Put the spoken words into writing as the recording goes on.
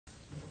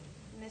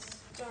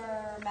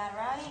Mr.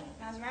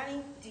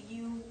 Maserati, do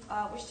you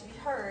wish to be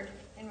heard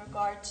in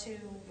regard to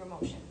your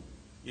motion?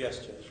 Yes,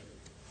 Judge.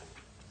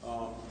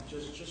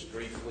 Just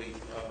briefly,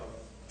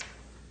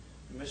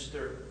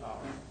 Mr.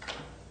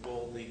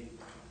 Wolde,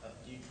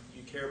 do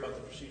you care about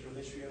the procedural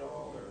history at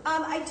all? Or?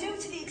 I do,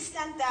 to the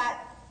extent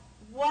that,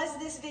 was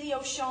this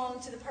video shown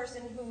to the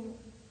person who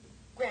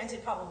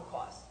granted probable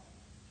cause?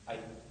 It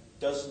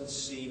doesn't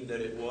seem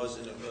that it was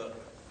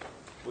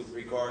with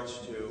regards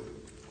to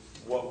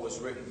what was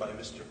written by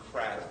Mr.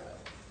 Cradaville.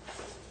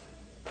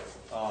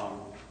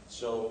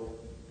 So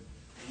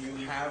you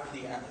have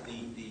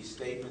the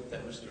statement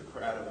that Mr.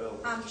 Cradaville...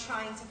 I'm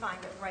trying to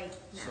find it right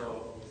now.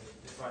 So,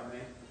 if I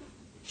may?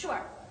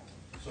 Sure.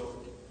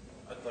 So,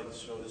 I'd like to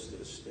show this to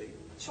the state.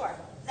 Sure.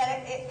 Is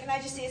that it? Can I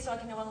just see it so I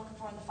can know what I'm looking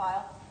for in the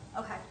file?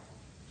 Okay.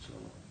 So,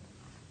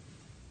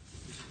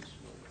 this is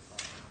what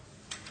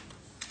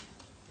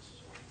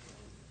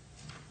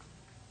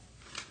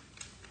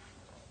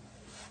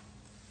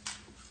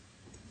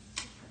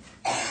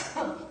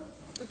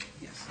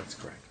Yes, that's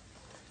correct.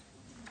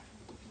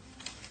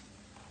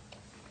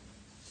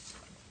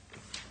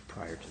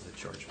 Prior to the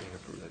charge being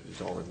approved, it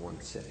was all in one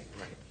sitting,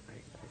 right? I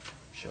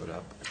showed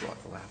up, I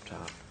brought the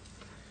laptop,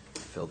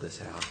 filled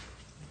this out,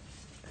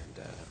 and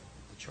the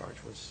charge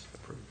was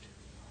approved.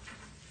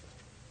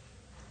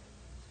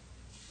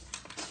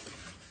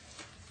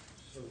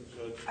 So,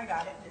 Judge... I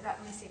got it.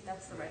 Let me see if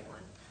that's the right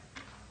one.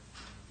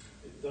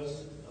 It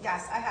doesn't...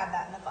 Yes, I have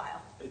that in the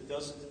file. It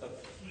doesn't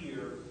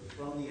appear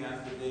from the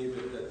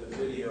affidavit that the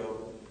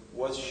video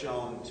was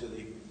shown to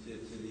the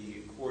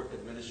court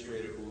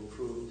administrator who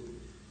approved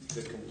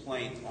the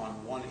complaint on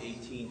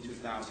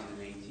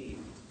 1/18/2018.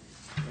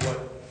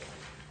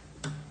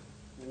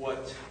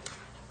 What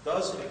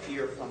does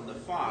appear from the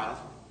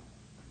file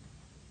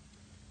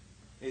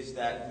is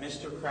that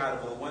Mr.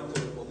 Cradaville went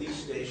to the police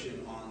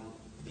station on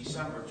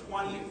December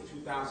 20th,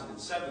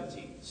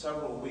 2017,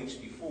 several weeks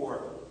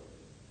before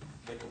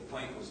the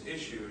complaint was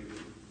issued,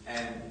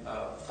 and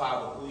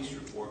filed a police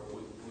report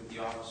with the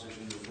officers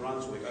in New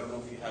Brunswick. I don't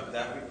know if you have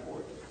that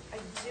report. I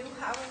do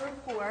have a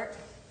report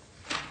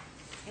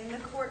in the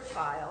court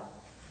file.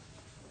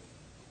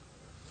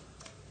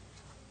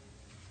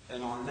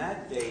 And on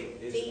that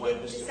date is when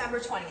Dated December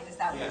 20th, is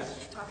that what Yes.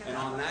 you're talking And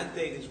about? on that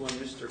date is when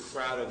Mr.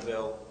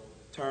 Cradaville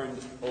turned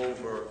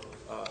over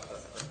a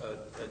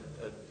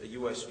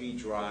USB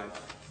drive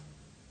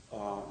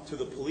to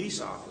the police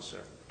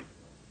officer,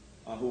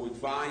 who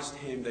advised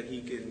him that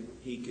he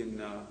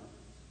can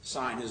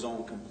sign his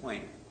own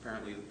complaint.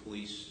 Apparently the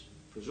police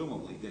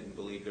presumably didn't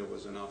believe there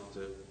was enough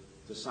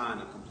to sign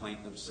a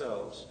complaint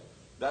themselves.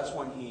 That's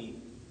when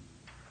he,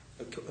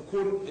 in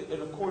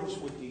accordance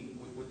with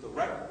the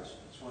records,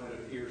 it's when it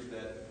appears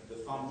that the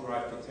thumb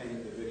drive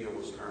containing the video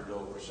was turned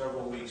over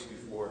several weeks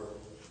before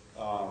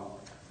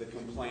the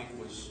complaint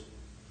was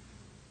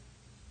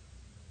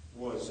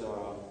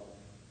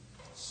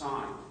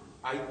signed.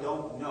 I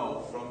don't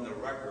know from the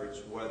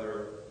records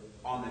whether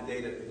on the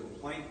day that the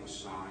complaint was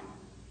signed,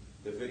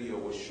 the video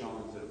was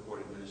shown to the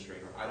court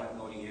administrator. I don't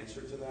know the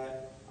answer to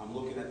that. I'm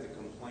looking at the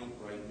complaint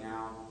right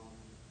now.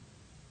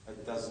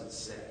 It doesn't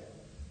say.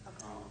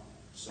 Okay.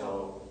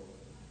 So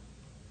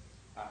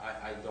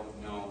I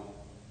don't know.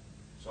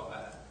 So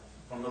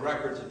from the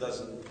records, it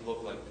doesn't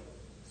look like.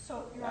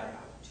 So, Your Honor,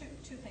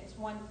 two things.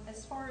 One,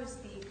 as far as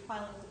the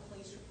filing of the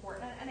police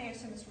report, and I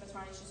assume Mr.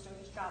 Maserati is just doing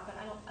his job, but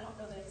I don't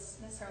know that it's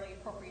necessarily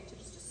appropriate to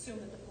just assume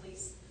that the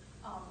police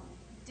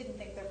didn't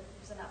think there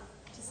was enough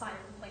to sign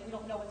a complaint. We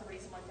don't know what the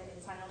reason was they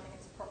didn't sign. I don't think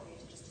it's appropriate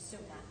to just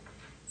assume that.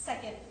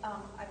 Second,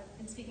 I've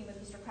been speaking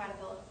with Mr.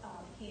 Cradaville.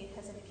 He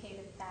has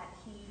indicated that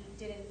he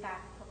did in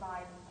fact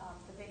provide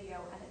the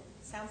video, and it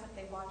sounds like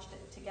they watched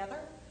it together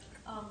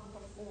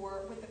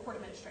before with the court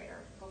administrator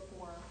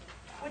before.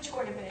 Which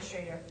court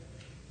administrator?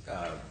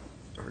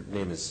 Her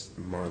name is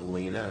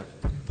Marlena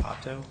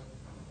Pato. I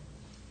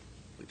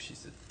believe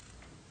she's the...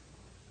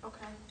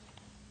 Okay.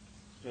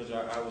 Judge,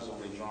 I was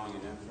only drawing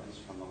an inference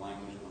from the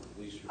language of the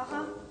police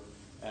report.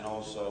 And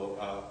also,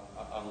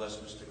 unless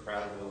Mr.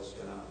 Cradaville is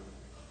going to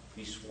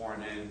be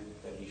sworn in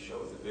that he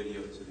showed the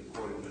video to the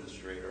court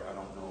administrator, I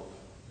don't know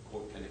if the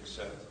court can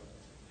accept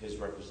his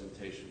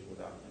representation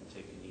without him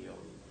taking the oath.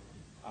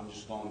 I'm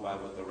just going by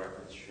what the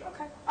records show.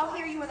 Okay. I'll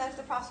hear you, and if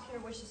the prosecutor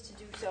wishes to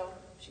do so,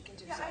 she can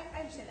do so. I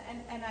understand that,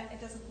 and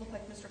it doesn't look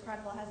like Mr.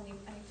 Cradaville has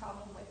any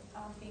problem with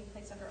being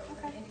placed under oath,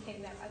 and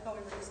indicating that. I thought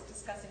we were just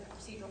discussing the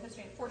procedural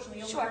history.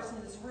 Unfortunately, the only person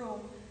in this room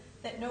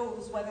that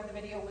knows whether the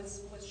video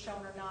was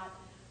shown or not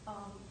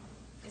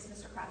is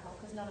Mr. Cradaville,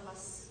 because none of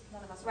us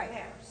were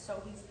there.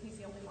 So he's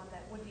the only one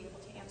that would be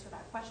able to answer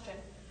that question.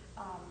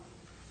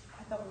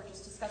 I thought we were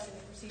just discussing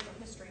the procedural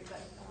history,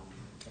 but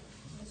if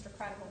Mr.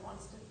 Cradaville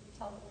wants to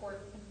tell the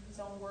court in his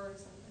own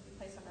words and be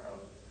placed under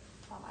oath,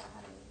 I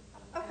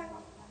don't have any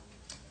problem with that.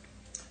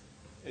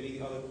 Any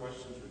other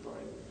questions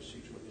regarding the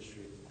procedural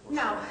history of the court?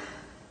 No.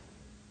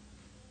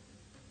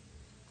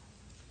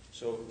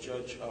 So,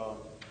 Judge,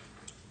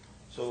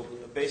 so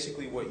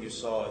basically what you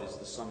saw is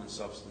the sum and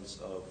substance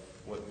of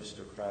what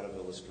Mr.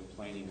 Cradaville is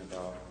complaining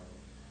about.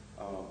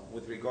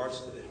 with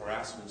regards to the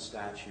harassment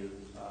statute,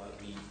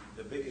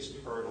 the biggest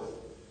hurdle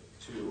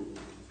to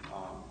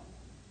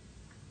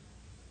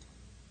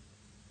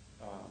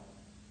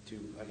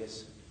I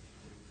guess,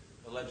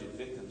 alleged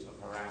victims of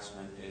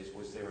harassment is,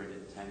 was there an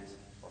intent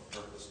or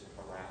purpose to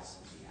harass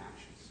in the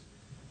actions?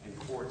 And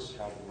courts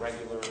have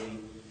regularly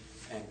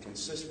and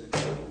consistently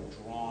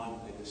drawn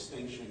a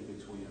distinction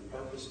between a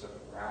purpose to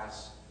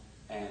harass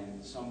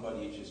and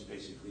somebody just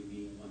basically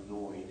being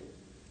annoyed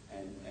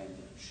and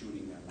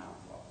shooting their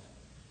mouth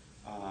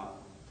off.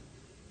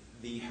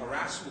 The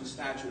harassment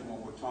statute,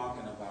 when we're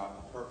talking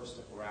about a purpose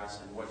to harass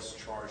and what's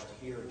charged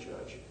here,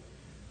 Judge,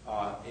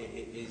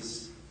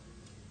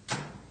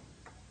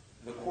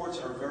 the courts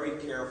are very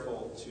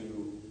careful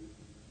to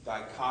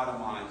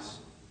dichotomize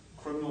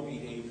criminal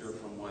behavior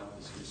from what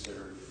is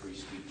considered free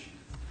speech.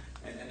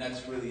 And that's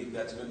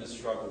been the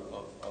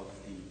struggle of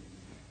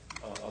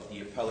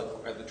the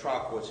appellate, the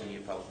trial courts and the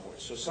appellate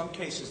courts. So some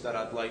cases that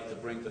I'd like to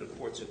bring to the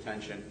court's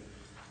attention,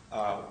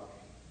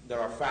 there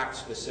are fact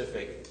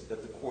specific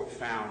that the court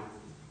found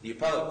the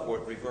appellate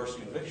court reversed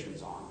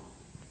convictions on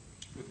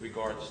with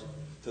regards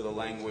to the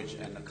language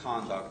and the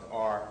conduct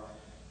are,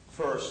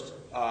 first,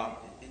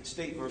 in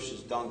State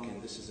v.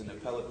 Duncan, this is an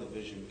appellate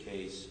division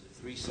case,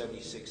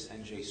 376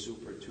 NJ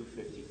Super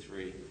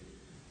 253.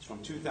 It's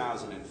from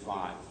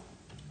 2005.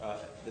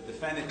 The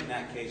defendant in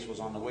that case was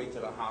on the way to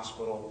the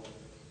hospital,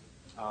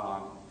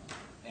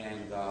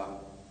 and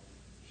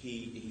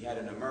he had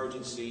an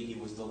emergency. He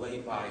was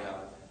delayed by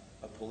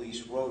a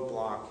police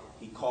roadblock.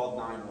 He called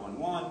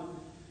 911,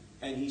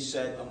 and he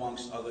said,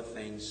 amongst other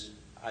things,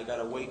 I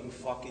gotta wait in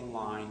fucking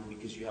line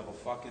because you have a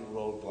fucking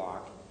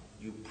roadblock.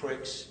 You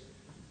pricks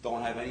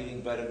don't have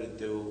anything better to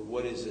do.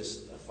 What is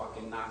this, a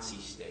fucking Nazi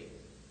state?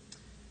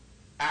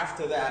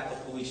 After that, the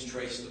police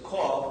traced the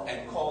call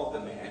and called the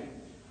man,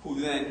 who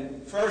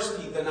then, first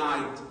he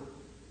denied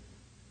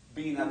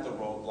being at the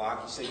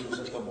roadblock. He said he was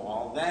at the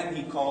mall. Then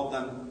he called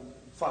them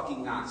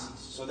fucking Nazis.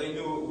 So they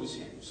knew it was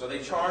him. So they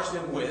charged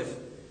him with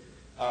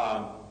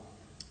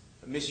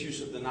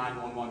misuse of the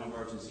 911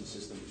 emergency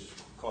system,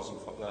 causing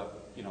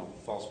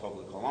false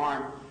public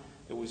alarm.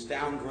 It was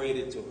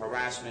downgraded to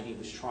harassment. He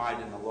was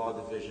tried in the law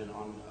division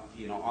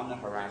on the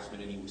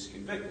harassment, and he was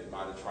convicted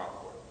by the trial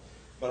court.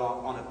 But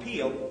on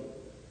appeal,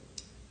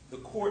 the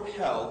court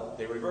held,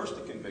 they reversed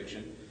the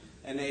conviction,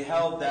 and they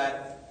held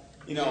that,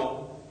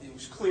 it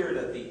was clear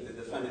that the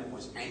defendant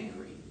was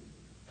angry.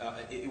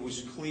 It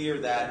was clear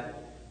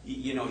that,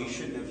 he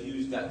shouldn't have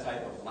used that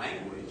type of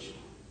language,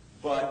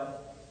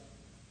 but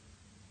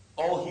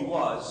all he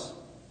was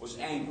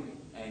angry,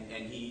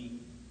 and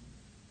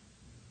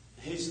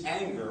his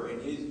anger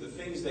and the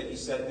things that he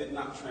said did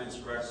not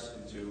transgress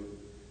into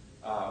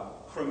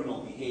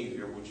criminal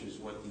behavior, which is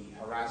what the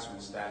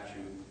harassment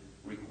statute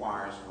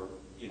requires for,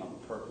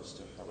 purpose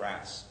to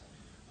harass.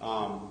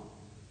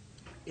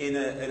 In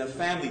a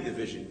family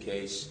division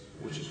case,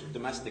 which is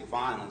domestic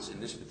violence in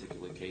this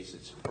particular case,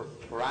 it's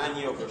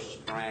Peranio versus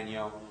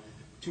Peranio,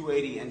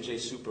 280 NJ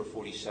Super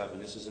 47.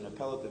 This is an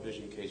appellate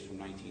division case from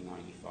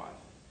 1995.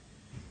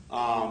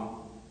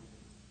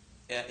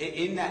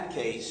 In that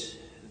case,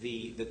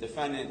 the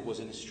defendant was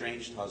an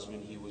estranged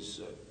husband.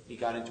 He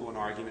got into an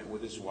argument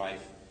with his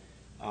wife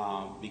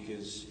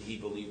because he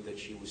believed that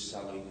she was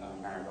selling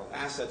marital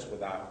assets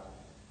without,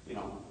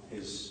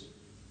 his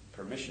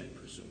permission,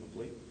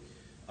 presumably.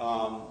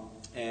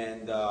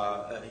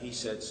 He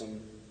said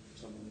some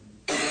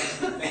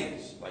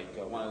things. Like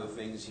one of the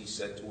things he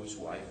said to his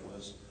wife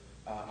was,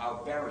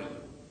 "I'll bury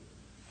you."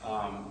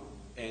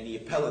 And the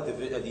appellate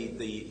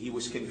he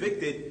was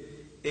convicted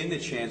in the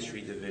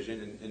Chancery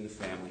Division, in the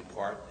family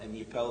part, and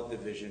the appellate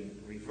division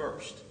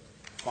reversed,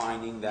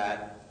 finding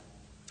that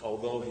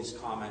although his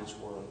comments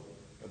were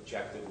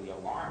objectively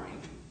alarming,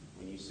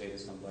 when you say to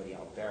somebody,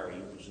 "I'll bury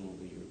you,"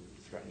 presumably you're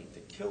threatening to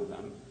kill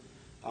them,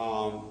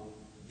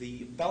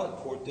 the appellate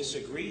court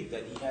disagreed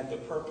that he had the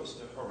purpose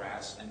to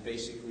harass, and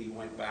basically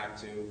went back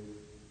to,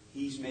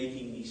 he's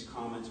making these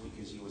comments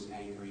because he was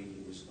angry and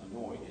he was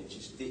annoyed.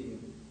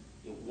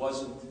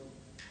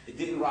 It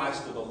didn't rise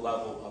to the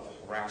level of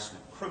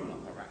harassment, criminal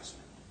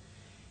harassment.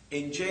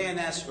 In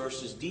JNS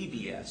versus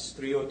DBS,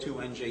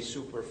 302 NJ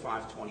Super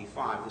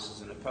 525, this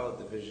is an appellate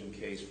division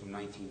case from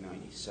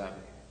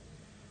 1997.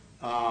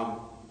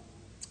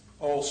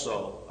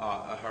 Also,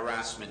 a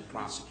harassment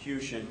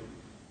prosecution.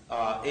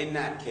 In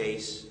that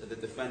case, the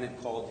defendant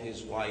called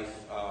his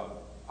wife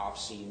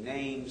obscene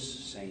names,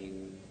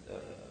 saying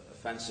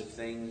offensive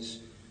things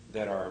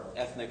that are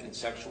ethnic and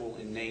sexual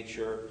in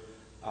nature.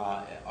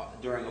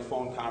 During a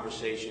phone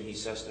conversation, he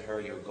says to her,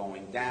 "You're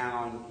going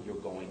down,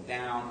 I'm going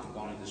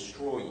to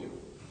destroy you."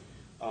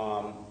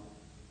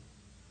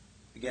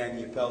 Again,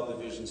 the appellate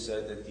division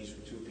said that these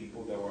were two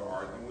people that were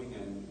arguing,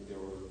 and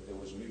there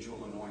was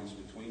mutual annoyance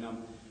between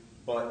them,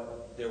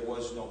 but there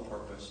was no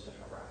purpose to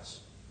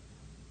harass.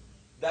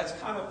 That's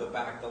kind of the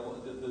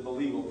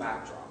legal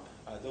backdrop.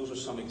 Those are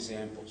some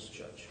examples,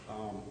 Judge.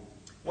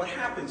 What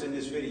happens in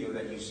this video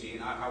that you see,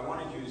 and I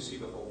wanted you to see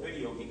the whole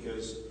video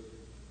because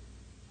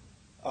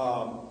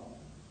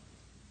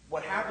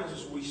what happens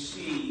is we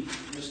see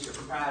Mr.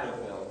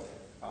 Cradaville,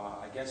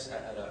 I guess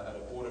at a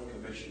Board of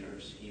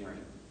Commissioners hearing,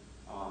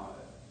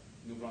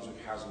 New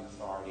Brunswick Housing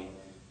Authority,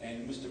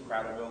 and Mr.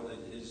 Cradaville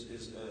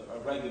is a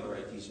regular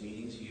at these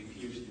meetings. He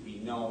appears to be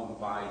known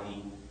by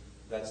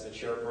that's the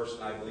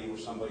chairperson, I believe, or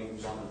somebody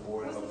who's on the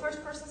board. Who's the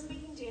first person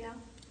speaking, do you know?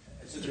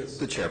 It's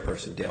The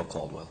chairperson, Dale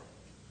Caldwell.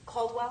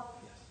 Caldwell?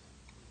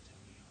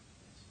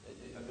 Yes.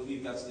 I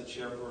believe that's the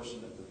chairperson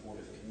of the Board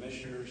of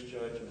Commissioners,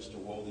 Judge. Mr.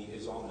 Wolde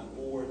is on the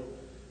board.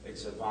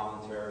 It's a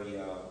voluntary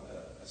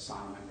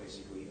assignment,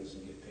 basically. He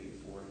doesn't get paid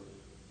for it.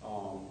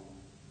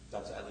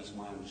 That's at least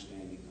my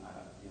understanding.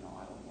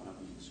 I don't want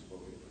to be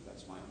misquoted, but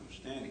that's my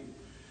understanding.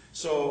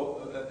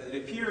 So it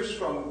appears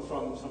from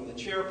the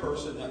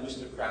chairperson that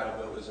Mr.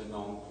 Cradaville is a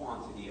known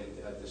quantity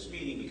at this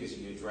meeting because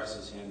he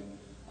addresses him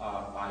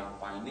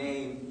by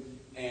name,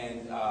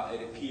 and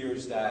it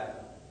appears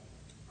that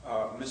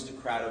Mr.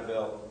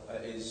 Cradaville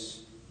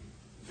is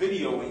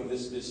videoing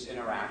this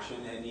interaction,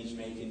 and he's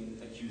making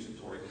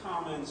accusatory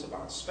comments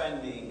about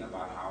spending,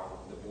 about how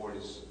the board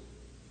is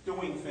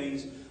doing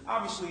things.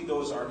 Obviously,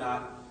 those are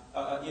not,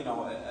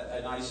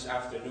 a nice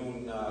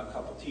afternoon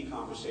cup of tea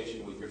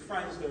conversation with your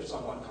friends. They're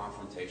somewhat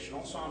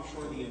confrontational, so I'm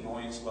sure the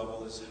annoyance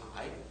level is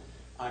high.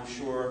 I'm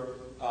sure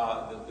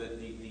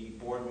the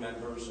board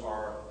members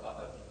are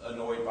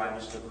annoyed by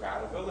Mr.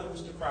 Cradaville, and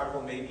Mr.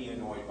 Cradaville may be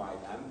annoyed by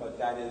them, but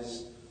that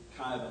is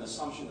kind of an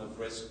assumption of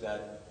risk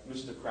that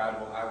Mr.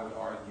 Cradaville, I would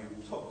argue,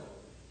 took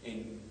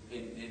in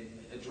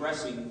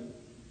addressing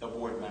the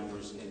board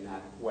members in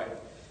that way.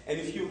 And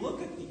if you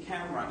look at the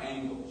camera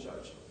angle,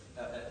 Judge,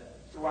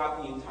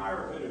 throughout the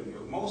entire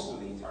video, most of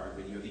the entire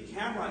video, the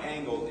camera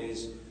angle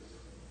is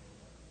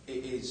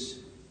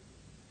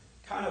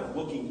kind of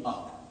looking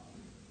up.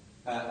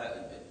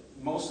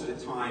 Most of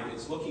the time,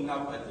 it's looking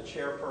up at the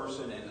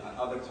chairperson, and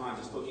other times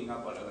it's looking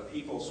up at other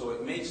people, so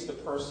it makes the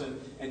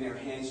person and their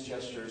hands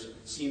gestures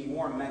seem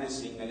more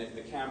menacing than if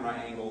the camera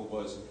angle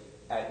was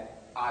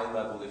at eye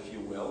level, if you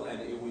will, and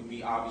it would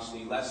be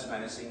obviously less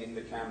menacing if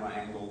the camera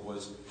angle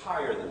was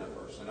higher than a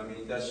person. I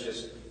mean, that's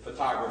just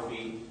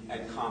photography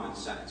and common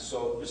sense.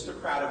 So Mr.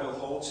 Cradaville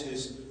holds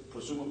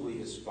presumably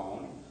his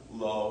phone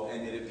low,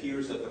 and it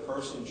appears that the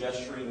person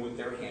gesturing with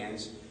their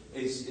hands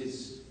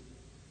is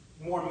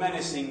more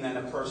menacing than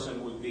a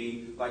person would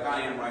be, like I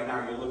am right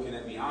now. You're looking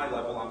at me eye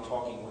level, I'm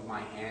talking with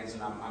my hands,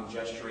 and I'm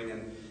gesturing,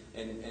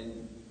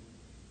 and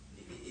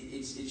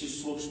it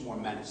just looks more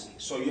menacing.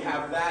 So you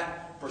have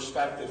that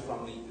perspective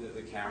from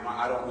the camera.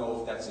 I don't know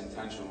if that's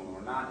intentional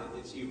or not.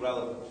 It's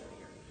irrelevant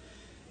here.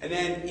 And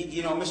then,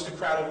 Mr.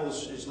 Cradaville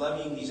is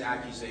levying these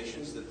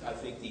accusations that I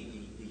think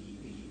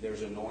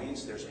there's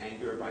annoyance, there's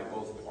anger by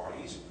both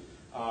parties.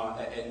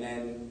 And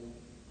then,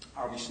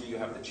 obviously, you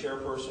have the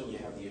chairperson, you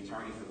have the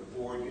attorney for the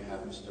board, you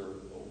have Mr.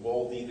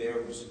 Wolde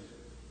there, who's,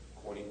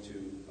 according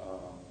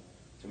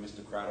to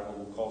Mr. Cradaville,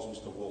 who calls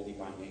Mr. Wolde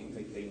by name.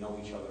 They know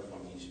each other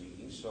from these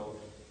meetings. So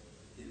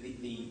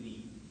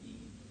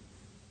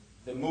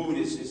the mood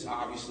is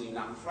obviously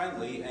not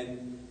friendly,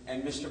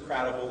 and Mr.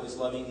 Cradaville is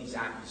levying these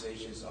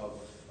accusations of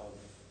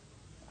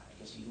I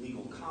guess,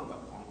 illegal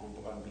conduct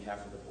on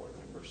behalf of the board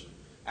members,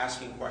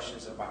 asking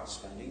questions about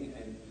spending,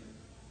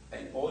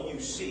 and all you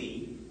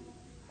see,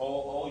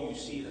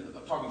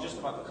 I'm talking just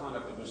about the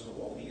conduct of Mr.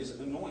 Wolde, is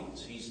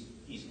annoyance.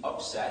 He's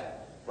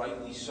upset,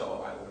 rightly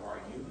so, I would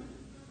argue,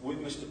 with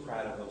Mr.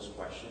 Cradaville's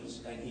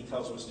questions, and he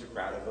tells Mr.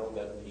 Cradaville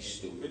that he's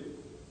stupid.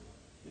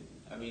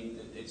 I mean,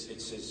 it's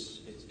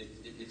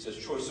his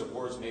choice of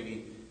words,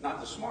 maybe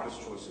not the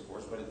smartest choice of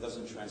words, but it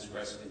doesn't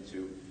transgress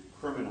into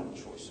criminal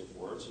choice of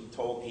words.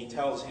 He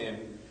tells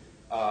him,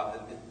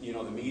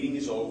 the meeting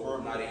is over,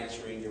 I'm not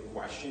answering your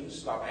questions,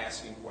 stop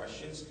asking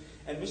questions.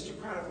 And Mr.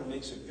 Cradaville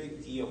makes a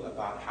big deal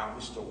about how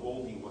Mr.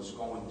 Wolde was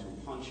going to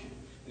punch him.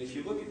 And if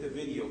you look at the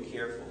video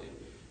carefully,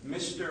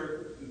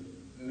 Mr.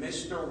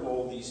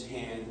 Wolde's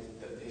hand,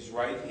 his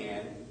right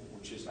hand,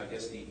 which is, I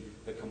guess, the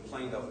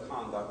complaint of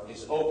conduct,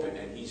 is open,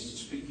 and he's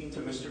speaking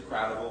to Mr.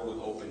 Cradaville with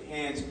open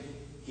hands.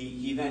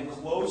 He then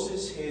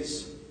closes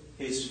his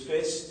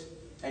fist,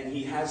 and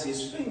he has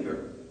his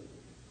finger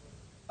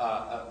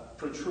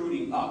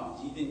protruding up.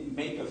 He didn't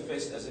make a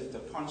fist as if to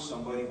punch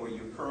somebody where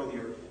you curl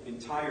your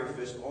entire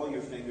fist, all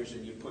your fingers,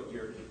 and you put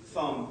your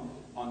thumb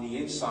on the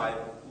inside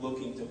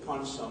looking to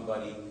punch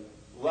somebody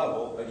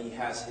level, but he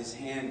has his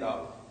hand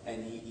up,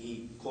 and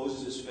he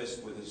closes his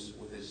fist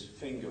with his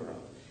finger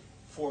up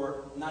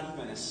for not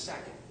even a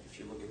second, if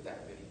you look at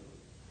that video.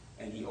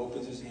 And he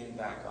opens his hand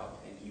back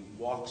up, and he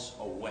walks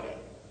away.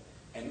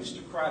 And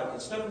Mr. Cradaville,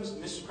 instead of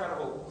Mr.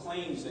 Cradaville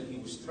claims that he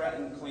was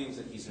threatened, claims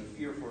that he's in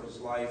fear for his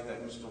life,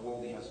 that Mr.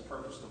 Wolde has a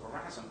purpose to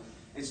harass him,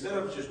 instead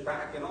of just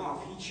backing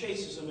off, he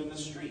chases him in the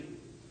street.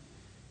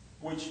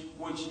 Which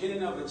in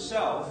and of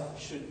itself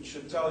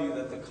should tell you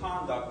that the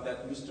conduct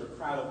that Mr.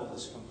 Cradaville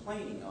is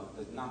complaining of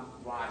does not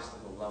rise to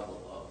the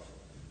level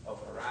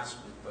of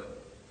harassment. But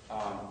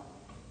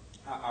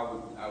I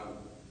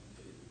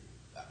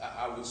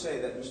would say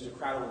that Mr.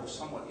 Cradaville was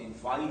somewhat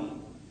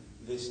inviting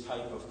this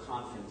type of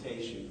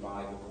confrontation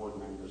by the board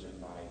members and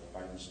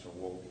by Mr.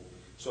 Wolde.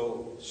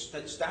 So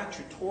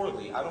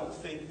statutorily, I don't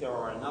think there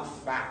are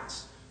enough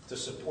facts to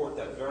support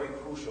that very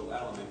crucial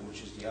element,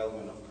 which is the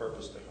element of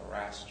purpose to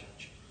harass,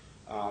 Judge.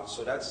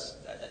 So that's,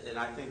 and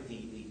I think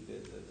the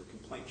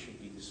complaint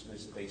should be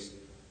dismissed based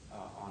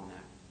on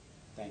that.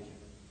 Thank you.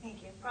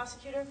 Thank you.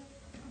 Prosecutor?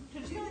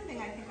 Judge, the only thing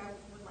I think I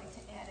would like to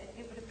add,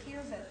 it would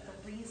appear that the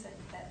reason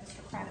that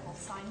Mr. Credible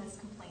signed this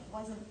complaint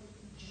wasn't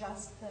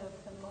just the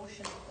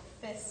motion of the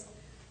fist.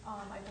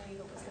 I believe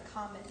it was the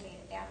comment made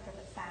after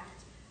the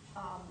fact.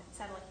 It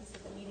sounded like he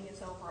said, the meeting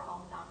is over,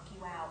 I'll knock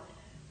you out,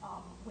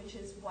 which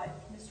is what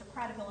Mr.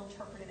 Credible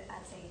interpreted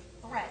as a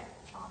threat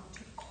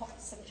to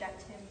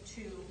subject him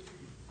to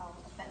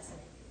offensive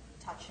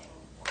touching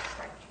or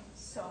striking.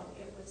 So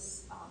it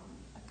was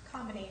a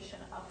combination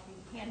of the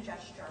hand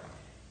gesture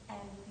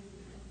and the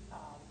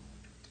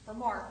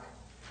remark,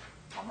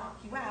 I'll knock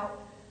you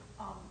out,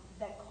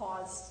 that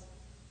caused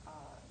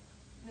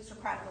Mr.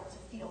 Credible to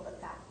feel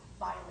that that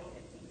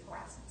violated the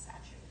harassment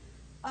statute.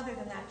 Other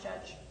than that,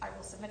 Judge, I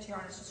will submit to your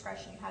Honor's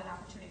discretion. You had an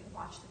opportunity to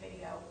watch the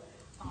video.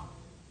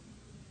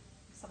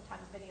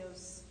 Sometimes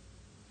videos,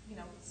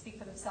 speak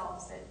for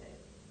themselves.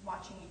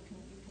 Watching, you can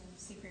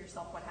see for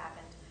yourself what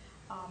happened.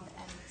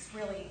 And it's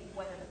really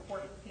whether the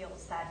court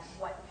feels that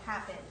what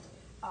happened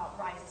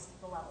rises to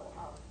the level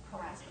of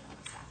harassment on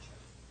the statute.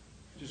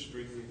 Just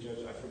briefly,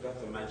 Judge, I forgot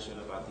to mention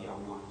about the I'll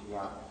knock you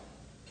out.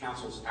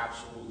 Counsel's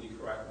absolutely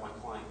correct. My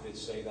client did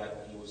say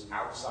that he was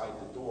outside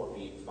the door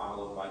being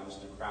followed by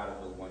Mr.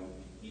 Credible when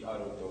he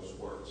uttered those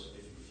words.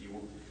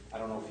 I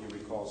don't know if you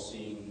recall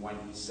seeing when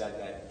he said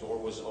that door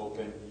was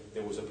open,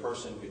 there was a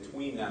person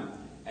between them,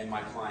 and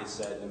my client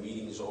said, the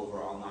meeting is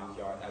over, I'll knock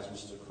you out, as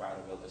Mr.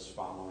 Credible is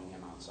following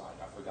him outside.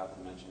 I forgot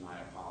to mention, I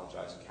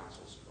apologize,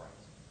 counsel's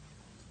correct.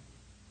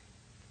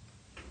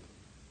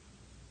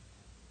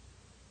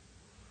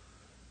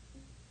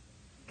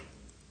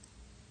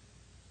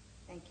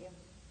 Thank you.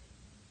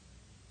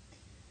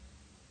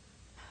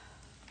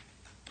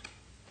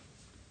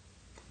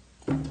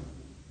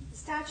 The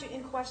statute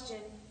in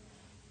question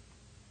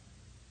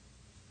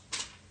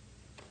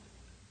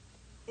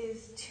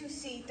is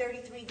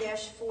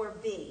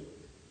 2C33-4B,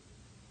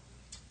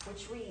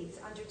 which reads,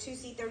 under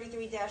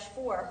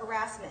 2C33-4,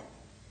 harassment,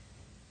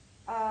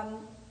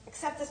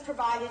 except as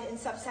provided in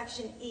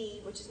subsection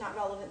E, which is not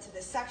relevant to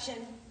this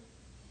section,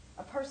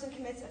 a person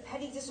commits a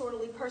petty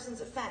disorderly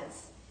person's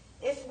offense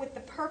if with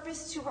the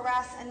purpose to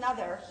harass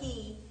another,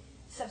 he,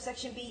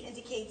 subsection B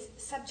indicates,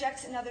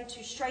 subjects another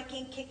to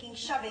striking, kicking,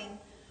 shoving,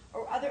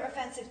 or other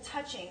offensive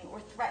touching, or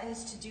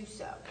threatens to do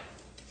so.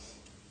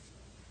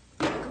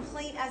 The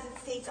complaint, as it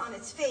states on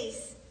its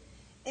face,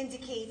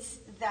 indicates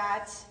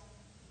that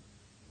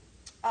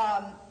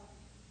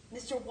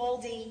Mr.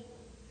 Wolde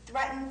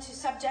threatened to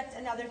subject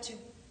another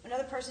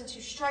person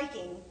to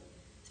striking,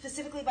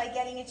 specifically by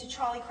getting into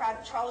Charles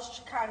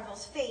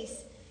Cradiville's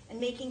face and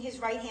making his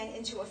right hand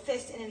into a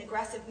fist in an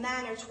aggressive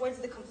manner towards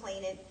the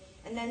complainant,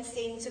 and then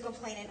stating to the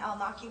complainant, I'll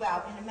knock you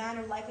out, in a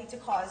manner likely to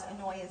cause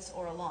annoyance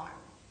or alarm.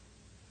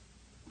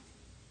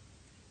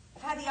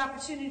 I've had the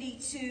opportunity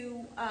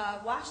to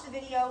watch the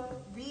video,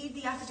 read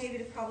the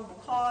affidavit of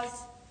probable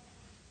cause,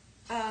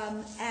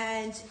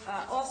 and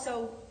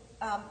also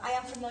I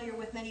am familiar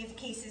with many of the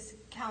cases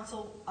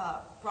counsel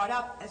brought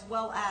up, as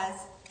well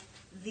as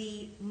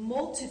the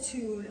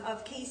multitude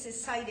of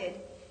cases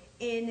cited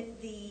in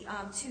the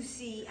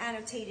 2C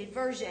annotated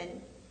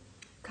version,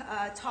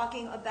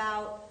 talking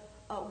about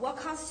what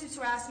constitutes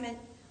harassment,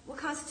 what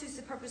constitutes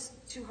the purpose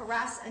to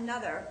harass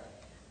another,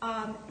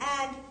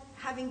 and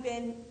having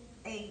been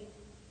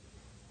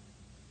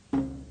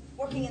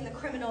working in the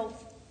criminal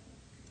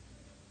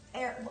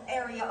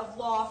area of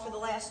law for the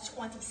last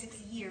 26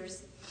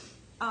 years,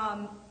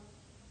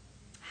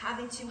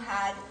 having to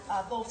had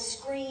both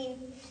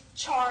screen,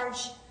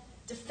 charge,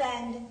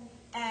 defend,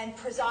 and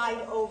preside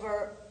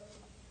over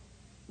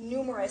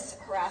numerous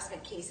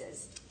harassment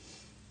cases.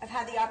 I've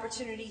had the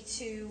opportunity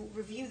to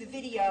review the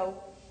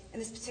video in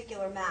this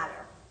particular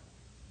matter.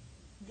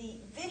 The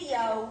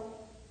video,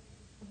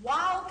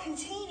 while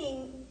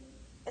containing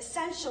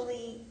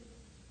essentially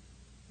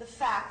the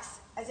facts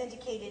as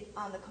indicated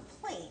on the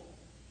complaint,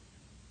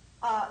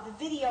 the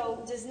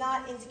video does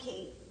not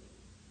indicate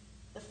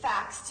the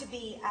facts to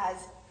be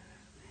as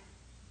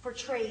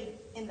portrayed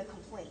in the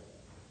complaint.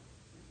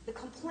 The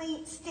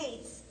complaint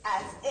states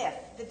as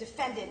if the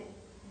defendant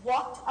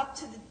walked up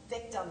to the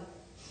victim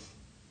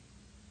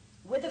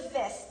with a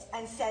fist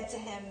and said to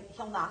him,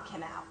 he'll knock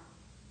him out.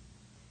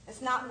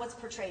 That's not what's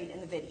portrayed in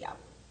the video.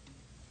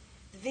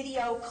 The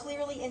video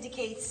clearly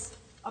indicates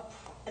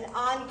an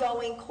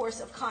ongoing course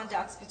of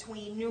conduct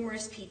between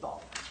numerous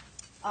people.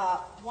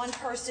 One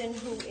person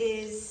who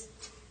is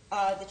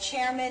the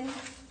chairman,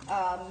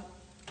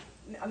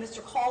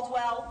 Mr.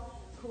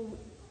 Caldwell, who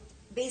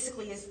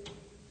basically is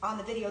on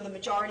the video the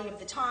majority of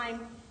the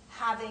time,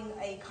 having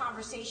a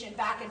conversation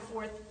back and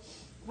forth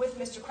with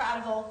Mr.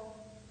 Cradiville.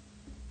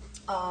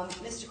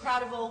 Mr.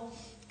 Cradiville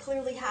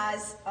clearly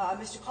has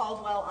Mr.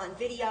 Caldwell on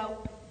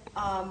video.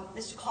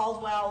 Mr.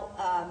 Caldwell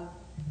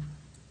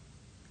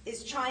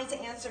is trying to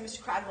answer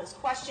Mr. Cradiville's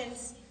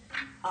questions.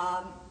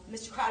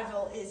 Mr.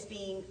 Cradville is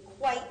being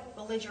quite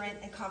belligerent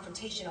and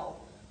confrontational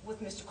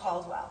with Mr.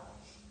 Caldwell.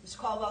 Mr.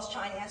 Caldwell's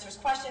trying to answer his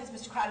questions.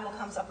 Mr. Cradville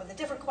comes up with a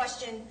different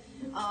question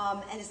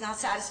and is not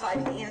satisfied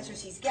with the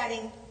answers he's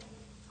getting.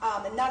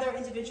 Another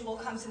individual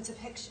comes into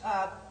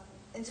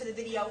the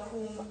video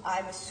whom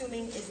I'm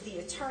assuming is the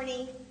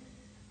attorney,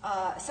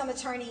 some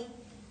attorney.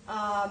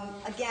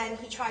 Again,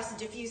 he tries to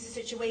diffuse the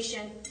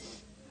situation.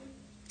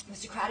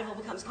 Mr. Cradville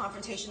becomes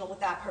confrontational with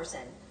that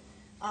person.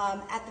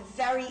 At the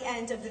very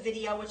end of the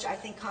video, which I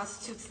think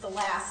constitutes the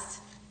last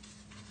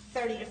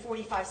 30 to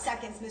 45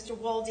 seconds, Mr.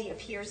 Wolde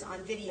appears on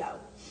video.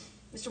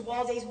 Mr.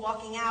 Wolde is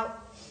walking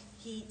out.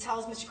 He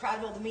tells Mr.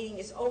 Cradville the meeting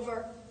is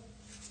over.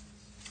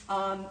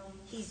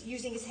 He's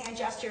using his hand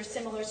gesture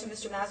similar to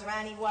Mr.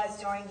 Maserani was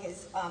during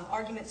his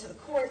argument to the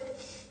court,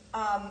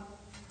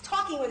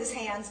 talking with his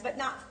hands, but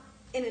not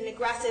in an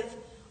aggressive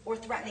or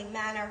threatening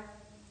manner.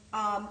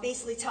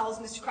 Basically tells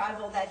Mr.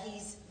 Cradville that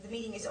the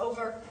meeting is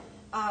over.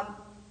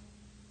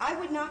 I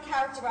would not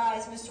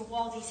characterize Mr.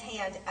 Wolde's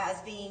hand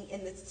as being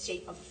in the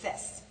shape of a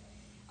fist.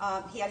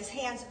 He had his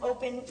hands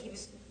open. He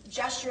was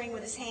gesturing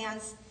with his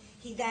hands.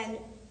 He then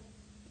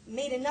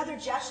made another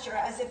gesture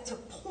as if to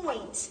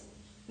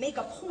make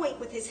a point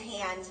with his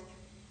hand.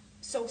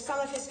 So some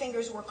of his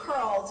fingers were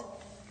curled,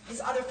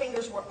 his other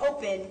fingers were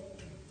open,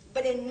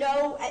 but at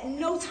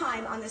no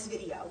time on this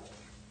video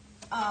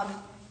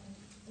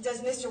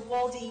does Mr.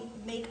 Wolde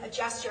make a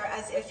gesture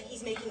as if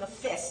he's making a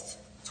fist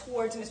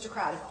towards Mr.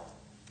 Cradville.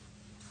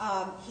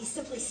 He's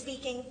simply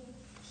speaking.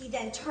 He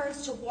then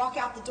turns to walk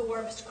out the door.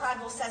 Mr.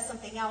 Cradville says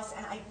something else,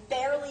 and I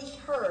barely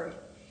heard,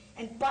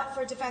 and but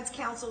for defense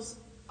counsel's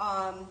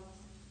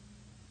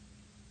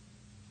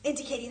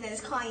indicating that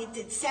his client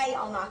did say,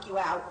 "I'll knock you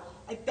out,"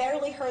 I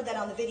barely heard that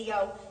on the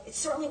video. It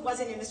certainly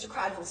wasn't in Mr.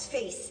 Cradville's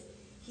face.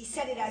 He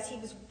said it as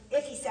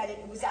if he said it,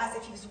 it was as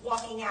if he was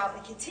walking out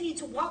and continued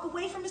to walk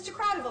away from Mr.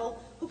 Cradville,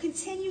 who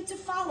continued to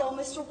follow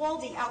Mr.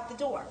 Wolde out the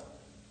door.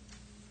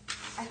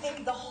 I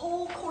think the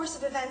whole course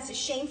of events is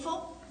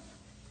shameful.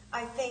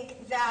 I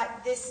think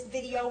that this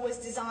video was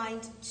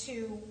designed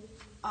to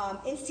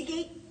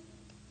instigate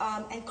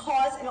and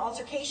cause an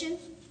altercation.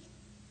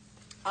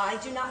 I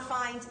do not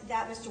find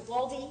that Mr.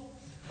 Wolde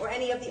or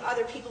any of the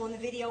other people in the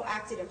video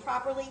acted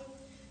improperly.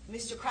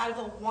 Mr.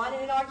 Cradville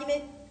wanted an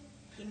argument.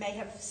 He may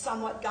have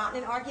somewhat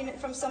gotten an argument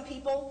from some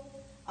people,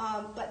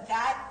 but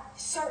that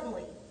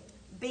certainly,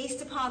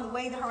 based upon the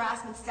way the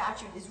harassment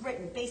statute is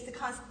written, based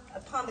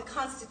upon the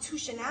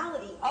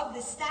constitutionality of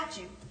this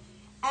statute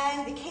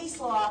and the case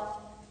law,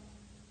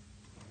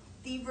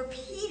 the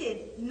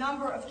repeated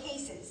number of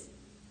cases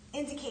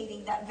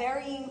indicating that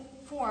varying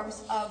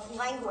forms of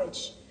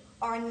language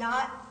are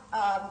not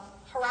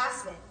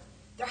harassment.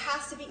 There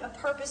has to be a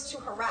purpose to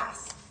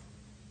harass.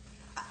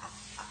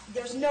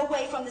 There's no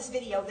way from this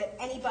video that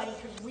anybody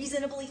could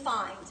reasonably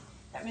find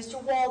that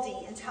Mr.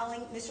 Wolde, in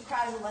telling Mr.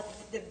 Cradville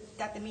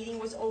that the meeting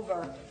was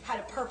over, had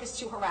a purpose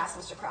to harass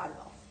Mr.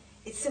 Cradville.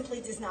 It simply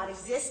does not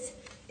exist.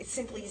 It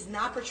simply is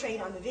not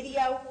portrayed on the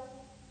video.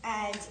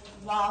 And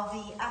while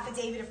the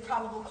affidavit of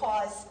probable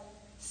cause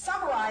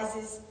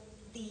summarizes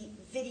the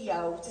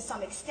video to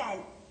some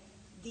extent,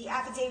 the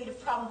affidavit of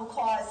probable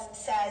cause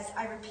says,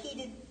 "I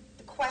repeated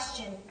the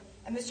question,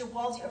 and Mr.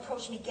 Wolde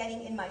approached me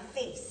getting in my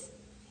face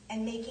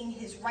and making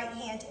his right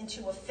hand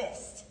into a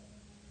fist."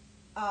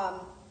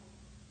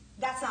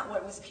 That's not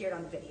what appeared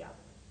on the video.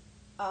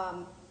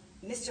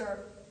 Mr.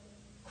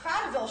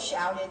 Cradville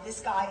shouted,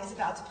 "This guy is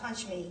about to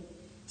punch me,"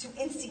 to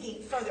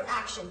instigate further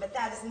action, but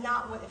that is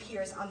not what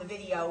appears on the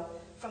video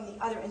from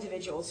the other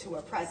individuals who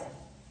are present.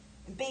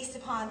 And based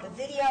upon the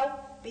video,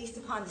 based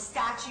upon the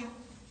statute,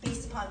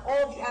 based upon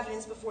all of the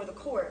evidence before the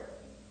court,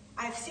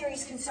 I have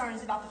serious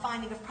concerns about the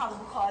finding of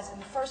probable cause in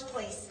the first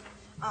place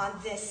on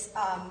this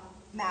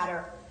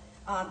matter,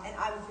 and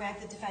I would grant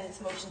the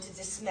defendant's motion to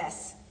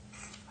dismiss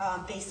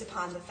based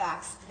upon the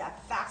facts, that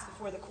the facts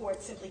before the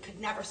court simply could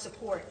never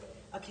support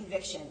a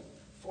conviction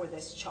for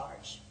this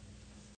charge.